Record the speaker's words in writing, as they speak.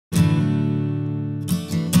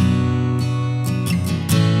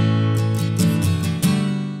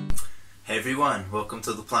everyone, welcome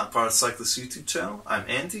to the Plant Powered Cyclist YouTube channel. I'm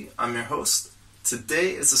Andy, I'm your host.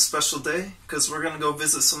 Today is a special day because we're going to go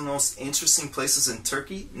visit some of the most interesting places in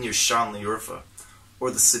Turkey near Şanlıurfa, or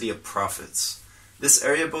the City of Prophets. This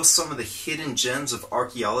area boasts some of the hidden gems of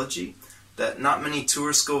archaeology that not many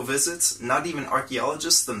tourists go visit, not even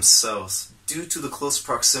archaeologists themselves, due to the close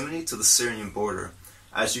proximity to the Syrian border,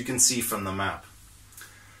 as you can see from the map.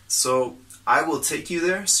 So I will take you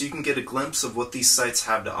there so you can get a glimpse of what these sites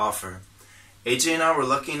have to offer. AJ and I were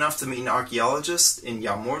lucky enough to meet an archaeologist in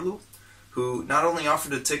Yağmurlu who not only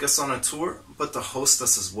offered to take us on a tour, but to host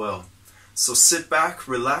us as well. So sit back,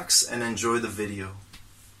 relax, and enjoy the video.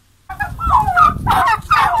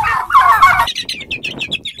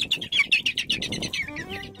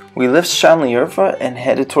 We left Şanlıurfa and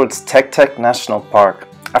headed towards Tek Tek National Park.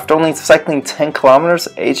 After only cycling 10 kilometers,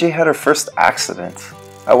 AJ had her first accident.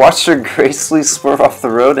 I watched her gracefully swerve off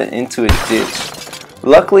the road and into a ditch.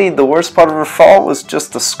 Luckily, the worst part of her fall was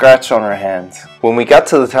just a scratch on her hand. When we got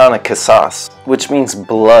to the town of Kasas, which means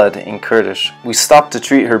blood in Kurdish, we stopped to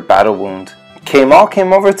treat her battle wound. Kemal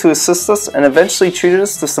came over to assist us and eventually treated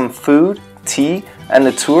us to some food, tea, and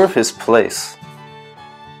a tour of his place.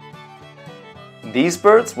 These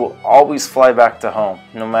birds will always fly back to home,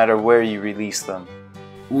 no matter where you release them.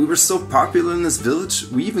 We were so popular in this village,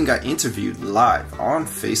 we even got interviewed live on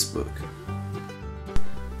Facebook.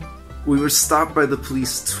 We were stopped by the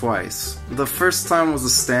police twice. The first time was a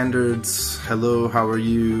standard, hello, how are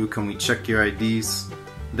you, can we check your IDs?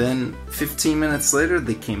 Then 15 minutes later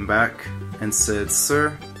they came back and said,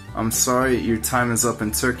 sir, I'm sorry, your time is up in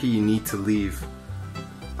Turkey, you need to leave.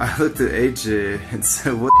 I looked at AJ and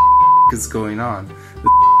said, what the is going on?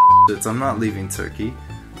 I'm not leaving Turkey.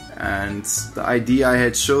 And the ID I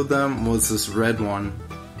had showed them was this red one.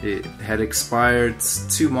 It had expired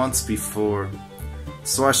 2 months before.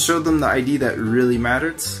 So I showed them the ID that really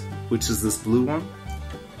mattered, which is this blue one.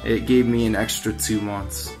 It gave me an extra 2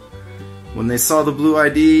 months. When they saw the blue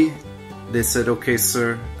ID, they said, okay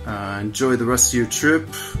sir, enjoy the rest of your trip.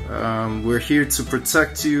 We're here to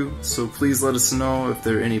protect you, so please let us know if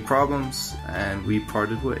there are any problems. And we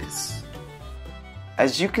parted ways.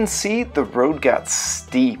 As you can see, the road got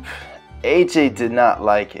steep. AJ did not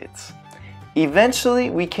like it. Eventually,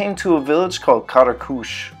 we came to a village called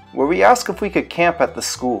Karakuş, where we asked if we could camp at the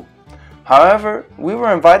school. However, we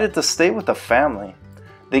were invited to stay with a family.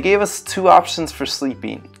 They gave us 2 options for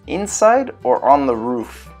sleeping, inside or on the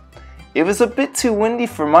roof. It was a bit too windy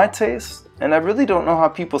for my taste, and I really don't know how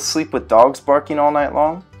people sleep with dogs barking all night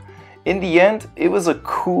long. In the end, it was a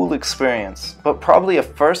cool experience, but probably a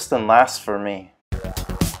first and last for me.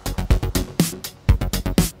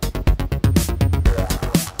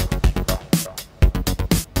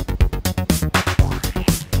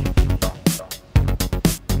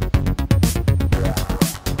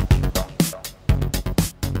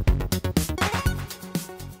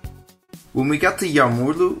 When we got to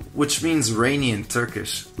Yağmurlu, which means rainy in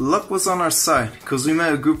Turkish, luck was on our side because we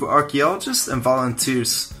met a group of archaeologists and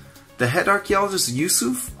volunteers. The head archaeologist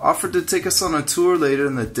Yusuf offered to take us on a tour later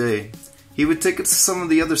in the day. He would take us to some of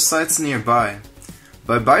the other sites nearby.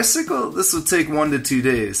 By bicycle, this would take 1 to 2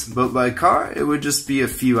 days, but by car, it would just be a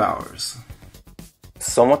few hours.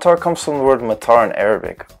 Soğmatar comes from the word matar in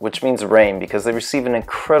Arabic, which means rain because they receive an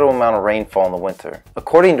incredible amount of rainfall in the winter.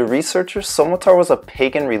 According to researchers, Soğmatar was a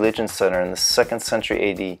pagan religion center in the 2nd century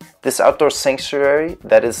AD. This outdoor sanctuary,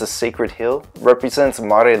 that is the sacred hill, represents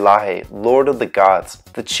Mare-lahe, Lord of the Gods,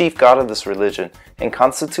 the chief god of this religion, and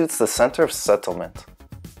constitutes the center of settlement.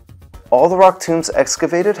 All the rock tombs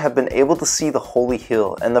excavated have been able to see the holy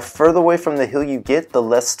hill, and the further away from the hill you get, the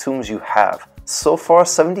less tombs you have. So far,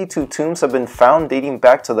 72 tombs have been found dating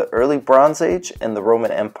back to the early Bronze Age and the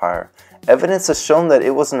Roman Empire. Evidence has shown that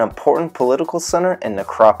it was an important political center and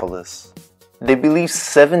necropolis. They believe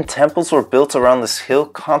 7 temples were built around this hill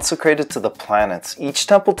consecrated to the planets. Each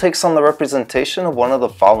temple takes on the representation of one of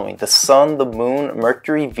the following: the Sun, the Moon,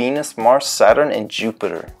 Mercury, Venus, Mars, Saturn, and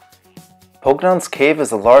Jupiter. Pognan's Cave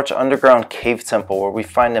is a large underground cave temple where we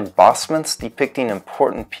find embossments depicting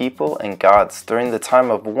important people and gods during the time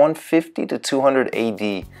of 150 to 200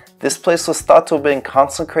 AD. This place was thought to have been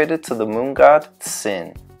consecrated to the moon god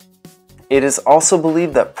Sin. It is also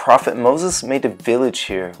believed that Prophet Moses made a village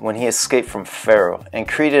here when he escaped from Pharaoh and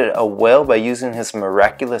created a well by using his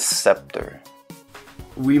miraculous scepter.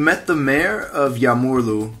 We met the mayor of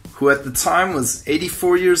Yağmurlu, who at the time was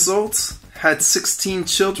 84 years old, had 16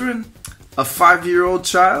 children, a 5-year-old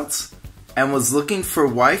child, and was looking for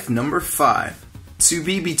wife number 5, to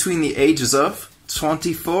be between the ages of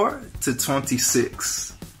 24 to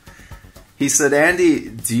 26. He said, Andy,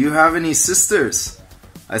 do you have any sisters?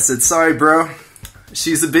 I said, sorry bro,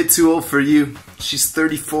 She's a bit too old for you. She's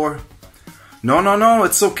 34. No,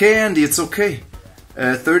 it's okay, Andy, it's okay.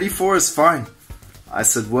 34 is fine. I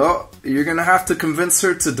said, well, you're gonna have to convince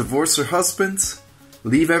her to divorce her husband,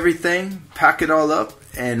 leave everything, pack it all up,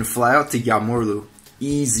 and fly out to Yağmurlu.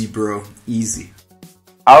 Easy, bro, easy.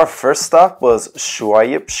 Our first stop was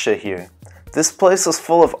Şuayipşehir. This place is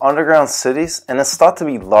full of underground cities and is thought to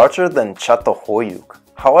be larger than Çatalhöyük.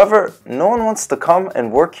 However, no one wants to come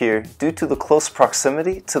and work here due to the close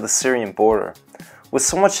proximity to the Syrian border. With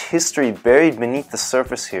so much history buried beneath the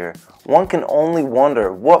surface here, one can only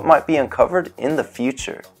wonder what might be uncovered in the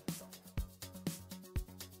future.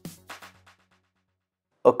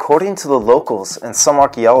 According to the locals and some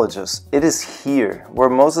archaeologists, it is here where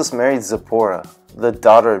Moses married Zipporah, the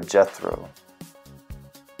daughter of Jethro.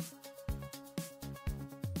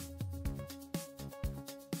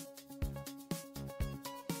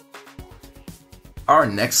 Our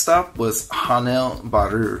next stop was Hanel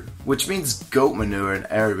Barur, which means goat manure in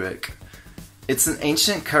Arabic. It's an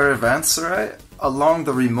ancient caravanserai along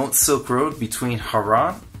the remote Silk Road between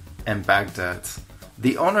Haran and Baghdad.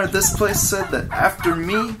 The owner of this place said that after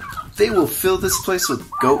me, they will fill this place with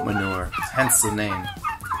goat manure, hence the name.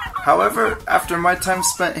 However, after my time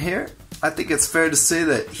spent here, I think it's fair to say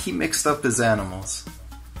that he mixed up his animals.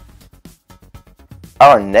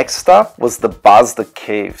 Our next stop was the Bazda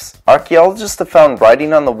Caves. Archaeologists have found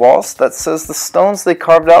writing on the walls that says the stones they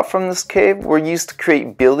carved out from this cave were used to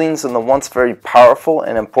create buildings in the once very powerful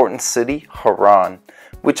and important city, Haran,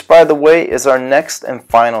 which by the way is our next and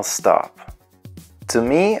final stop. To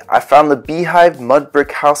me, I found the beehive mud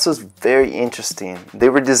brick houses very interesting. They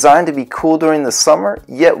were designed to be cool during the summer,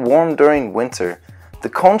 yet warm during winter. The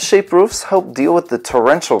cone-shaped roofs help deal with the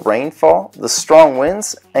torrential rainfall, the strong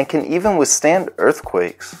winds, and can even withstand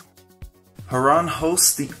earthquakes. Haran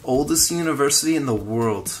hosts the oldest university in the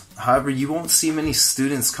world. However, you won't see many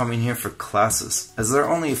students coming here for classes, as there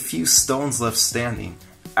are only a few stones left standing,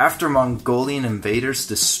 after Mongolian invaders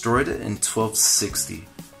destroyed it in 1260.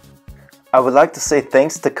 I would like to say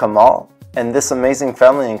thanks to Kamal and this amazing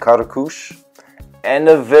family in Karakush. And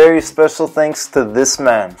a very special thanks to this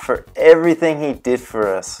man for everything he did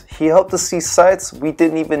for us. He helped us see sites we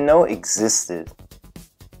didn't even know existed.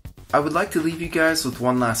 I would like to leave you guys with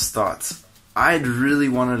one last thought. I had really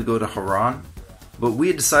wanted to go to Haran, but we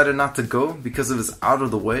had decided not to go because it was out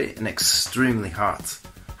of the way and extremely hot.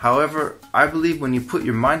 However, I believe when you put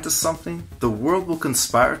your mind to something, the world will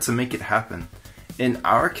conspire to make it happen. In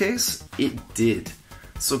our case, it did.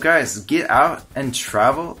 So guys, get out and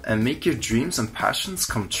travel and make your dreams and passions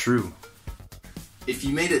come true. If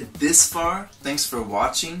you made it this far, thanks for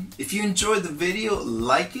watching. If you enjoyed the video,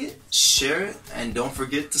 like it, share it, and don't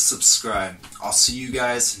forget to subscribe. I'll see you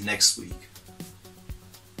guys next week.